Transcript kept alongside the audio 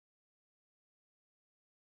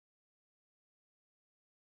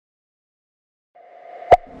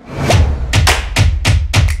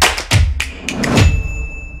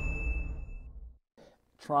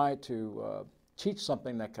try to teach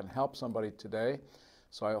something that can help somebody today.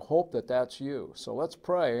 So I hope that that's you. So let's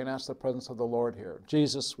pray and ask the presence of the Lord here.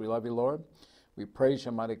 Jesus, we love you, Lord. We praise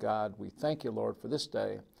you, mighty God. We thank you, Lord, for this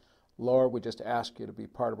day. Lord, we just ask you to be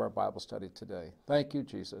part of our Bible study today. Thank you,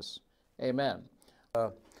 Jesus. Amen.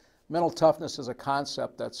 Mental toughness is a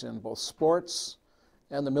concept that's in both sports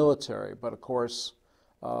and the military, but of course,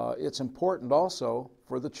 it's important also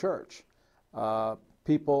for the church.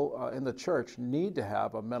 People in the church need to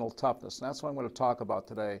have a mental toughness. And that's what I'm going to talk about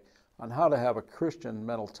today, on how to have a Christian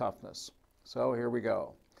mental toughness. So here we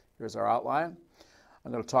go. Here's our outline.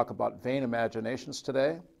 I'm going to talk about vain imaginations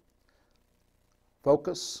today,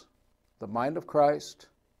 focus, the mind of Christ,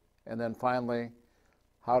 and then finally,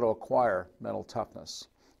 how to acquire mental toughness.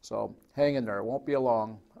 So hang in there. It won't be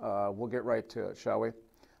long. We'll get right to it, shall we?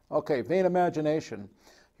 Okay, vain imagination.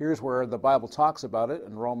 Here's where the Bible talks about it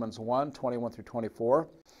in Romans 1, 21 through 24.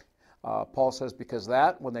 Paul says, because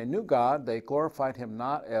that, when they knew God, they glorified him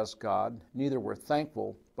not as God, neither were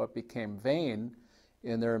thankful, but became vain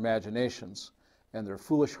in their imaginations, and their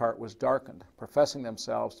foolish heart was darkened. Professing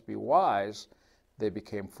themselves to be wise, they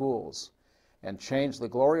became fools, and changed the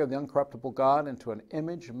glory of the uncorruptible God into an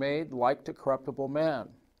image made like to corruptible man.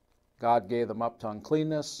 God gave them up to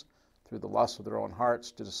uncleanness through the lust of their own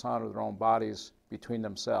hearts, to dishonor their own bodies between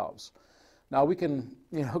themselves. Now we can,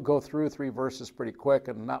 go through 3 verses pretty quick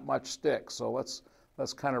and not much sticks. So let's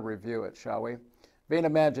kind of review it, shall we? Vain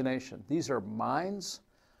imagination. These are minds,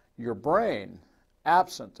 your brain,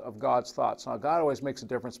 absent of God's thoughts. Now God always makes a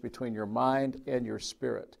difference between your mind and your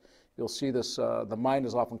spirit. You'll see this, the mind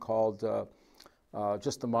is often called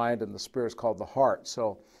just the mind, and the spirit is called the heart.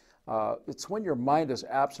 So it's when your mind is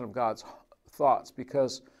absent of God's thoughts,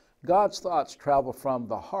 because God's thoughts travel from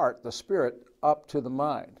the heart, the spirit, up to the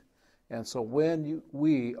mind. And so when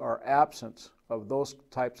we are absent of those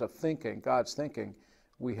types of thinking, God's thinking,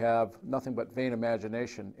 we have nothing but vain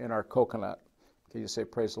imagination in our coconut. Can you say,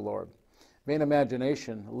 praise the Lord? Vain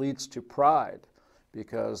imagination leads to pride,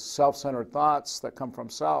 because self-centered thoughts that come from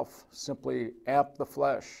self simply amp the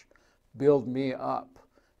flesh, build me up,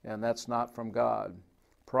 and that's not from God.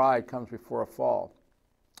 Pride comes before a fall.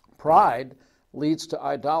 Pride leads to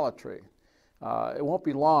idolatry. It won't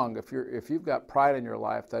be long if you've got pride in your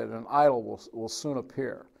life that an idol will soon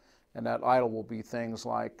appear, and that idol will be things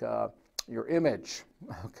like your image.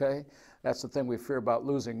 Okay, that's the thing we fear about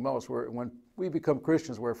losing most. When we become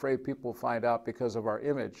Christians, we're afraid people will find out because of our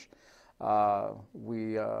image.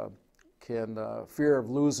 We can fear of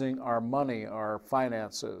losing our money, our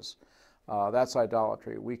finances. That's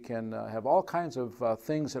idolatry. We can have all kinds of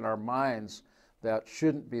things in our minds that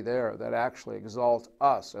shouldn't be there, that actually exalt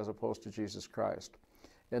us as opposed to Jesus Christ.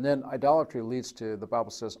 And then idolatry leads to, the Bible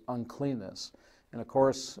says, uncleanness. And of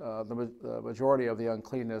course, the majority of the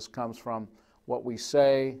uncleanness comes from what we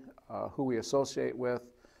say, who we associate with,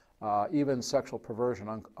 even sexual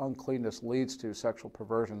perversion. Uncleanness leads to sexual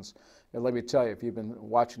perversions. And let me tell you, if you've been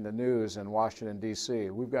watching the news in Washington, D.C.,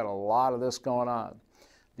 we've got a lot of this going on,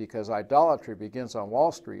 because idolatry begins on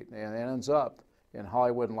Wall Street and ends up in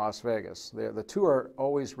Hollywood and Las Vegas. The two are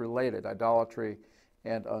always related, idolatry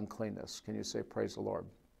and uncleanness. Can you say, praise the Lord?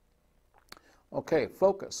 Okay,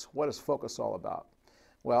 focus. What is focus all about?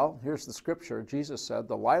 Well, here's the scripture. Jesus said,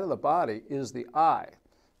 the light of the body is the eye.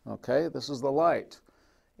 Okay, this is the light.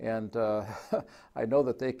 And I know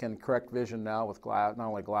that they can correct vision now with not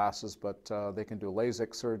only glasses, but they can do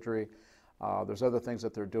LASIK surgery. There's other things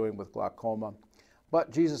that they're doing with glaucoma.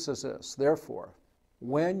 But Jesus says this, therefore,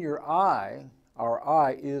 when our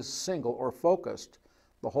eye is single or focused,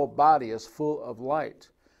 the whole body is full of light.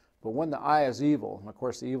 But when the eye is evil, and of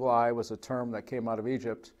course the evil eye was a term that came out of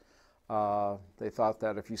Egypt. They thought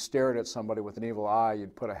that if you stared at somebody with an evil eye,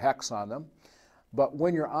 you'd put a hex on them. But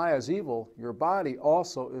when your eye is evil, your body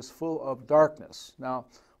also is full of darkness. Now,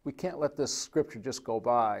 we can't let this scripture just go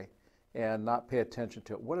by and not pay attention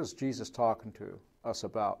to it. What is Jesus talking to us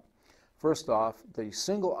about? First off, the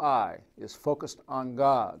single eye is focused on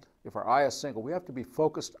God. If our eye is single, we have to be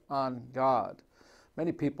focused on God.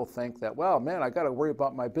 Many people think that, well, man, I got to worry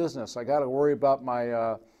about my business. I got to worry about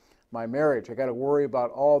my marriage. I got to worry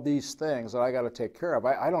about all these things that I got to take care of.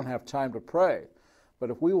 I don't have time to pray. But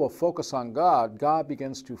if we will focus on God, God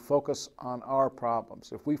begins to focus on our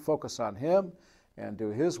problems. If we focus on Him and do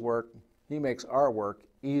His work, He makes our work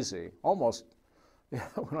easy. Almost, we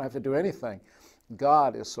don't have to do anything.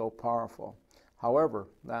 God is so powerful. However,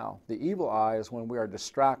 now, the evil eye is when we are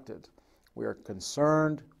distracted. We are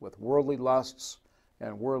concerned with worldly lusts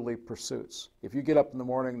and worldly pursuits. If you get up in the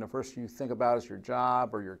morning and the first thing you think about is your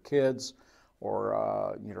job or your kids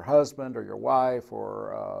or your husband or your wife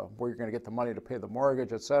or where you're going to get the money to pay the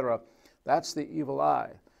mortgage, etc., That's the evil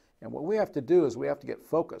eye. And what we have to do is we have to get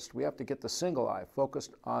focused. We have to get the single eye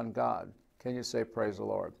focused on God. Can you say praise the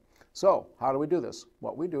Lord? So how do we do this?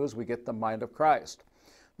 What we do is we get the mind of Christ.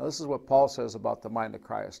 Now this is what Paul says about the mind of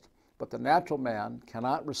Christ. But the natural man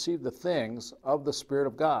cannot receive the things of the Spirit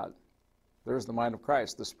of God. There's the mind of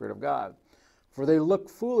Christ, the Spirit of God. For they look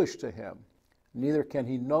foolish to him, neither can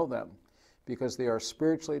he know them, because they are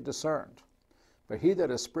spiritually discerned. But he that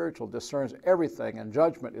is spiritual discerns everything, and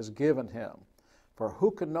judgment is given him. For who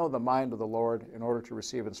can know the mind of the Lord in order to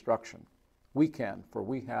receive instruction? We can, for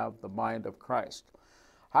we have the mind of Christ.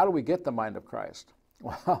 How do we get the mind of Christ?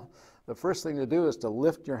 Well, the first thing to do is to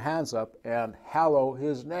lift your hands up and hallow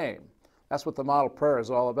his name. That's what the model prayer is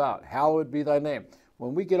all about. Hallowed be thy name.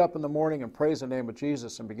 When we get up in the morning and praise the name of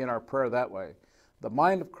Jesus and begin our prayer that way, the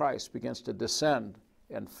mind of Christ begins to descend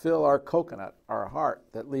and fill our coconut, our heart,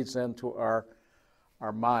 that leads into our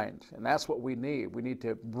mind. And that's what we need. We need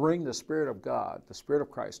to bring the Spirit of God, the Spirit of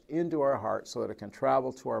Christ, into our heart so that it can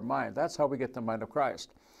travel to our mind. That's how we get the mind of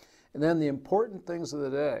Christ. And then the important things of the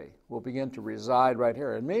day will begin to reside right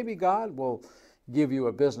here. And maybe God will give you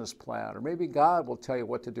a business plan, or maybe God will tell you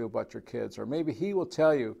what to do about your kids, or maybe he will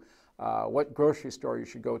tell you what grocery store you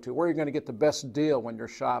should go to, where you're going to get the best deal when you're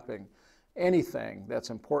shopping. Anything that's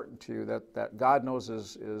important to you that God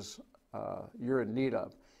knows you're in need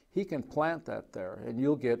of. He can plant that there, and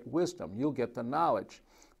you'll get wisdom. You'll get the knowledge.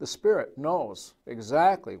 The Spirit knows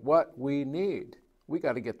exactly what we need. We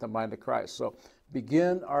got to get the mind of Christ. So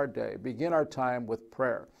begin our day, begin our time with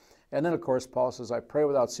prayer. And then, of course, Paul says, I pray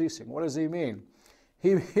without ceasing. What does he mean?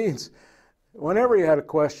 He means whenever he had a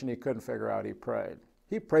question he couldn't figure out, he prayed.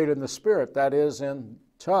 He prayed in the Spirit, that is, in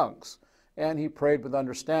tongues. And he prayed with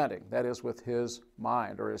understanding, that is, with his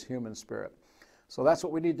mind or his human spirit. So that's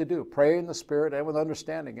what we need to do. Pray in the Spirit and with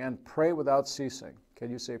understanding, and pray without ceasing. Can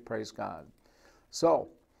you say praise God? So,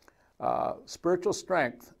 spiritual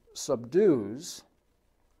strength subdues.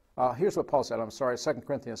 Here's what Paul said, 2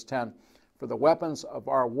 Corinthians 10. For the weapons of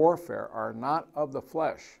our warfare are not of the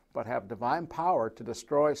flesh, but have divine power to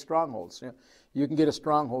destroy strongholds. You can get a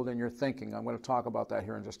stronghold in your thinking. I'm going to talk about that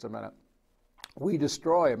here in just a minute. We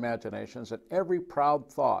destroy imaginations and every proud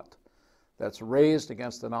thought that's raised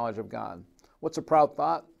against the knowledge of God. What's a proud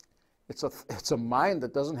thought? It's a mind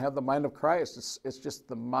that doesn't have the mind of Christ.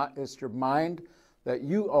 It's your mind that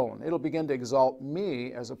you own. It'll begin to exalt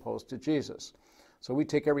me as opposed to Jesus. So we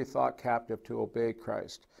take every thought captive to obey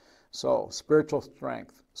Christ. So spiritual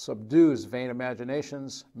strength subdues vain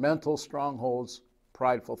imaginations, mental strongholds,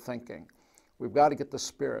 prideful thinking. We've got to get the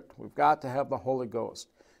Spirit. We've got to have the Holy Ghost.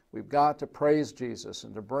 We've got to praise Jesus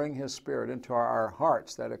and to bring his Spirit into our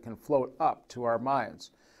hearts, that it can float up to our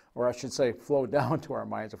minds. Or I should say flow down to our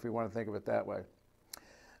minds, if we want to think of it that way.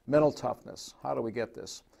 Mental toughness. How do we get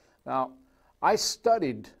this? Now, I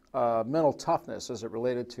studied mental toughness as it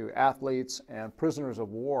related to athletes and prisoners of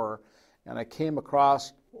war, and I came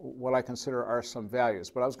across what I consider are some values.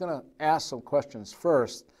 But I was going to ask some questions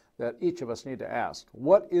first that each of us need to ask.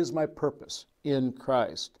 What is my purpose in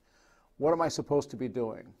Christ? What am I supposed to be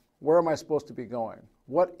doing? Where am I supposed to be going?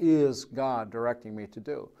 What is God directing me to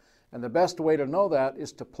do? And the best way to know that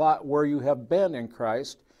is to plot where you have been in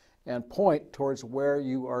Christ and point towards where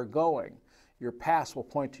you are going. Your past will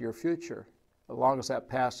point to your future, as long as that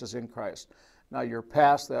past is in Christ. Now, your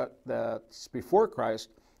past that's before Christ,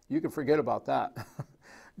 you can forget about that.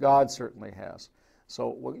 God certainly has. So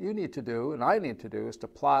what you need to do, and I need to do, is to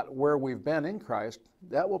plot where we've been in Christ.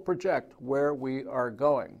 That will project where we are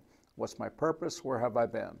going. What's my purpose? Where have I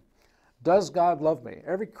been? Does God love me?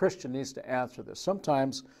 Every Christian needs to answer this.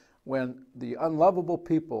 Sometimes when the unlovable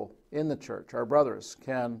people in the church, our brothers,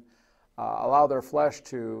 can allow their flesh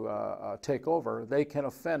to take over, they can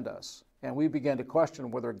offend us. And we begin to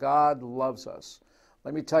question whether God loves us.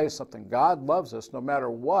 Let me tell you something. God loves us no matter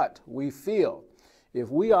what we feel. If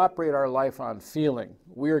we operate our life on feeling,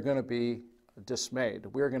 we are going to be dismayed.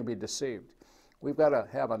 We are going to be deceived. We've got to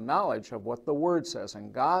have a knowledge of what the Word says.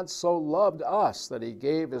 And God so loved us that he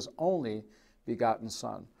gave his only begotten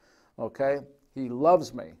Son. Okay? He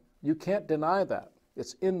loves me. You can't deny that.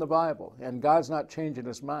 It's in the Bible. And God's not changing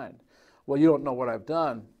his mind. Well, you don't know what I've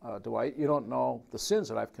done, Dwight. You don't know the sins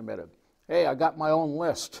that I've committed. Hey, I got my own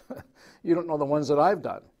list. You don't know the ones that I've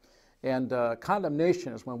done. And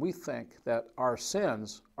condemnation is when we think that our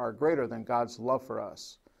sins are greater than God's love for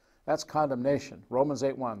us. That's condemnation. Romans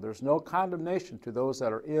 8:1. There's no condemnation to those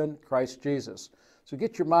that are in Christ Jesus. So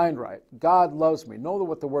get your mind right. God loves me. Know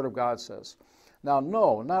what the Word of God says. Now,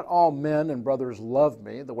 no, not all men and brothers love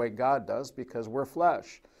me the way God does, because we're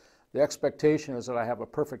flesh. The expectation is that I have a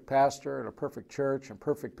perfect pastor and a perfect church and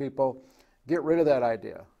perfect people. Get rid of that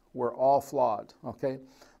idea. We're all flawed, okay?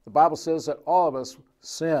 The Bible says that all of us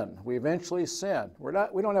sin. We eventually sin. We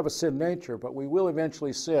don't have a sin nature, but we will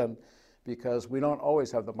eventually sin because we don't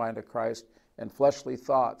always have the mind of Christ, and fleshly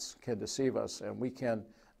thoughts can deceive us, and we can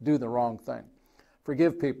do the wrong thing.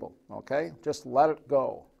 Forgive people, okay? Just let it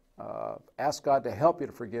go. Ask God to help you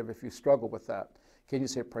to forgive if you struggle with that. Can you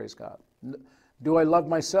say, praise God? Do I love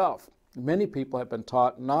myself? Many people have been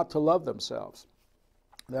taught not to love themselves.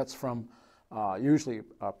 That's from usually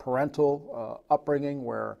parental upbringing,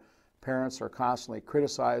 where parents are constantly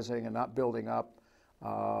criticizing and not building up,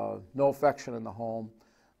 no affection in the home.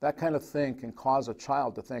 That kind of thing can cause a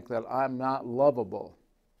child to think that I'm not lovable.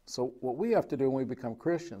 So what we have to do when we become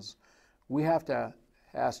Christians, we have to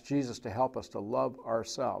ask Jesus to help us to love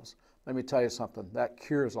ourselves. Let me tell you something, that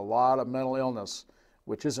cures a lot of mental illness,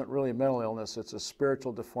 which isn't really mental illness, it's a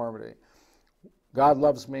spiritual deformity. God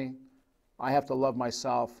loves me, I have to love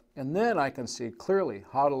myself, and then I can see clearly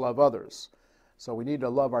how to love others. So we need to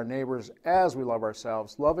love our neighbors as we love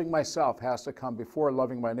ourselves. Loving myself has to come before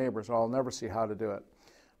loving my neighbors, or I'll never see how to do it.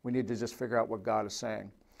 We need to just figure out what God is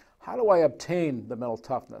saying. How do I obtain the mental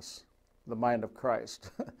toughness, the mind of Christ?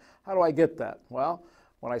 How do I get that? Well,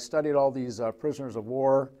 when I studied all these prisoners of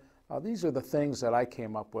war, these are the things that I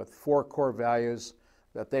came up with, 4 core values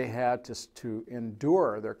that they had to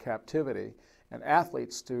endure their captivity, and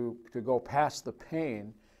athletes to go past the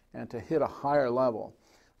pain and to hit a higher level.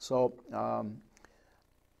 So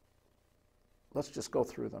let's just go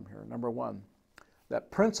through them here. Number 1, that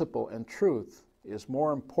principle and truth is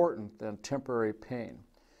more important than temporary pain.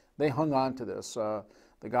 They hung on to this.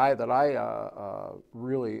 The guy that I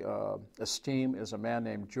really esteem is a man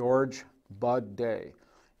named George Bud Day.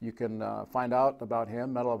 You can find out about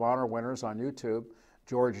him, Medal of Honor winners, on YouTube.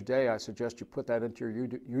 George Day, I suggest you put that into your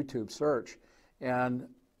YouTube search and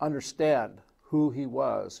understand who he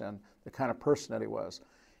was and the kind of person that he was.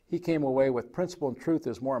 He came away with principle and truth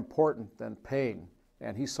is more important than pain,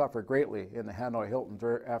 and he suffered greatly in the Hanoi Hilton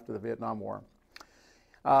after the Vietnam War.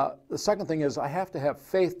 The second thing is I have to have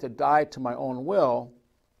faith to die to my own will,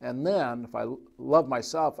 and then if I love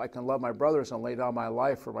myself, I can love my brothers and lay down my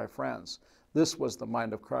life for my friends. This was the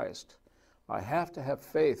mind of Christ. I have to have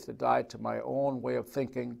faith to die to my own way of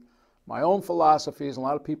thinking, my own philosophies. A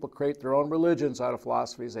lot of people create their own religions out of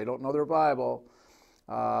philosophies. They don't know their Bible.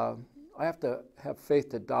 I have to have faith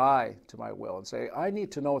to die to my will and say, I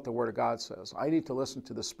need to know what the Word of God says. I need to listen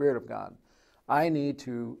to the Spirit of God. I need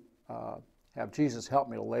to have Jesus help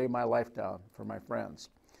me to lay my life down for my friends.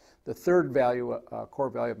 The third value, core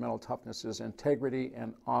value of mental toughness is integrity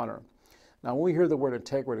and honor. Now, when we hear the word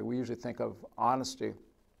integrity, we usually think of honesty.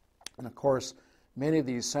 And of course, many of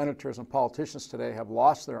these senators and politicians today have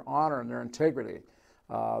lost their honor and their integrity.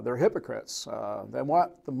 They're hypocrites. They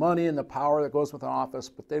want the money and the power that goes with an office,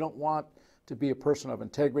 but they don't want to be a person of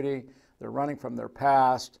integrity. They're running from their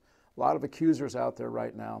past. A lot of accusers out there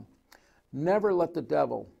right now. Never let the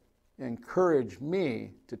devil encourage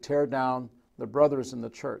me to tear down the brothers in the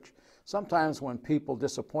church. Sometimes when people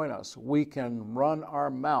disappoint us, we can run our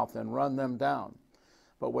mouth and run them down.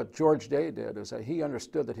 But what George Day did is that he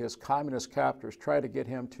understood that his communist captors tried to get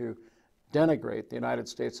him to denigrate the United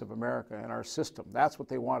States of America and our system. That's what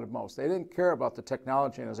they wanted most. They didn't care about the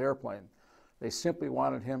technology in his airplane. They simply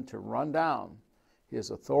wanted him to run down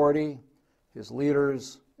his authority, his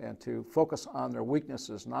leaders, and to focus on their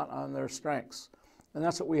weaknesses, not on their strengths. And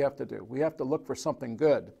that's what we have to do. We have to look for something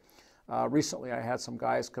good. Recently, I had some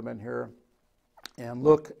guys come in here and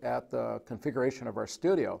look at the configuration of our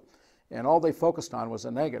studio, and all they focused on was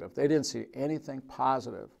a negative. They didn't see anything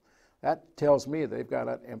positive. That tells me they've got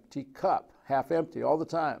an empty cup, half empty all the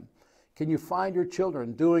time. Can you find your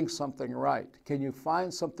children doing something right? Can you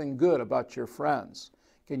find something good about your friends?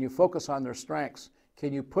 Can you focus on their strengths?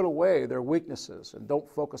 Can you put away their weaknesses and don't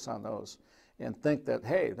focus on those and think that,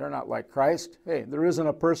 hey, they're not like Christ? Hey, there isn't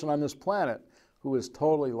a person on this planet who is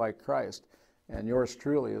totally like Christ, and yours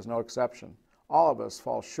truly is no exception. All of us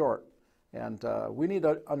fall short, and we need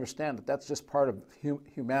to understand that that's just part of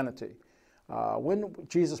humanity. When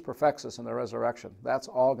Jesus perfects us in the resurrection, that's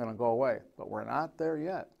all going to go away, but we're not there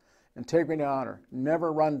yet. Integrity and honor,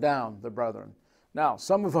 never run down the brethren. Now,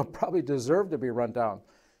 some of them probably deserve to be run down.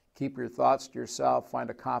 Keep your thoughts to yourself, find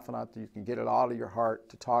a confidant that you can get it out of your heart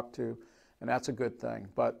to talk to, and that's a good thing.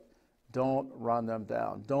 But don't run them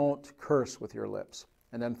down. Don't curse with your lips.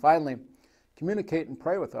 And then finally, communicate and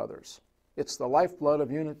pray with others. It's the lifeblood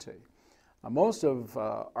of unity. Most of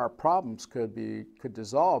our problems could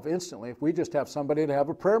dissolve instantly if we just have somebody to have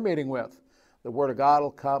a prayer meeting with. The Word of God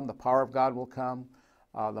will come, the power of God will come,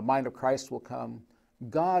 the mind of Christ will come.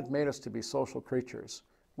 God made us to be social creatures.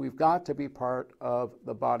 We've got to be part of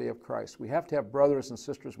the body of Christ. We have to have brothers and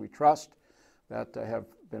sisters we trust that have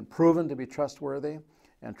been proven to be trustworthy,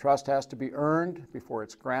 and trust has to be earned before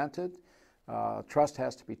it's granted. Trust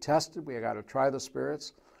has to be tested. We got to try the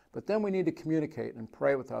spirits. But then we need to communicate and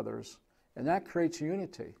pray with others, and that creates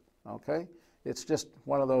unity, okay? It's just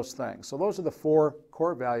one of those things. So those are the 4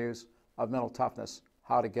 core values of mental toughness,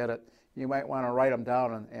 how to get it. You might want to write them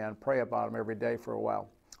down and pray about them every day for a while.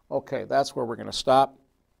 Okay, that's where we're going to stop.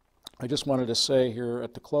 I just wanted to say here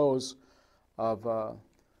at the close of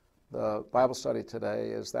the Bible study today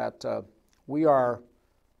is that we are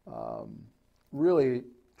really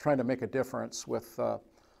trying to make a difference with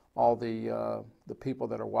all the people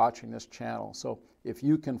that are watching this channel. So if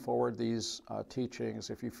you can forward these teachings,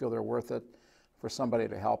 if you feel they're worth it for somebody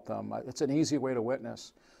to help them, it's an easy way to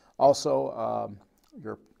witness. Also,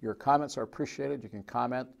 your comments are appreciated. You can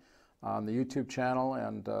comment on the YouTube channel,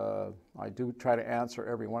 and I do try to answer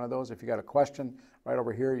every one of those. If you got a question right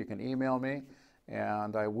over here, you can email me,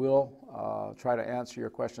 and I will try to answer your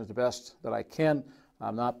questions the best that I can.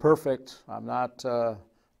 I'm not perfect. I'm not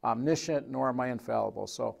omniscient, nor am I infallible.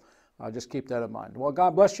 So just keep that in mind. Well,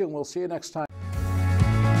 God bless you, and we'll see you next time.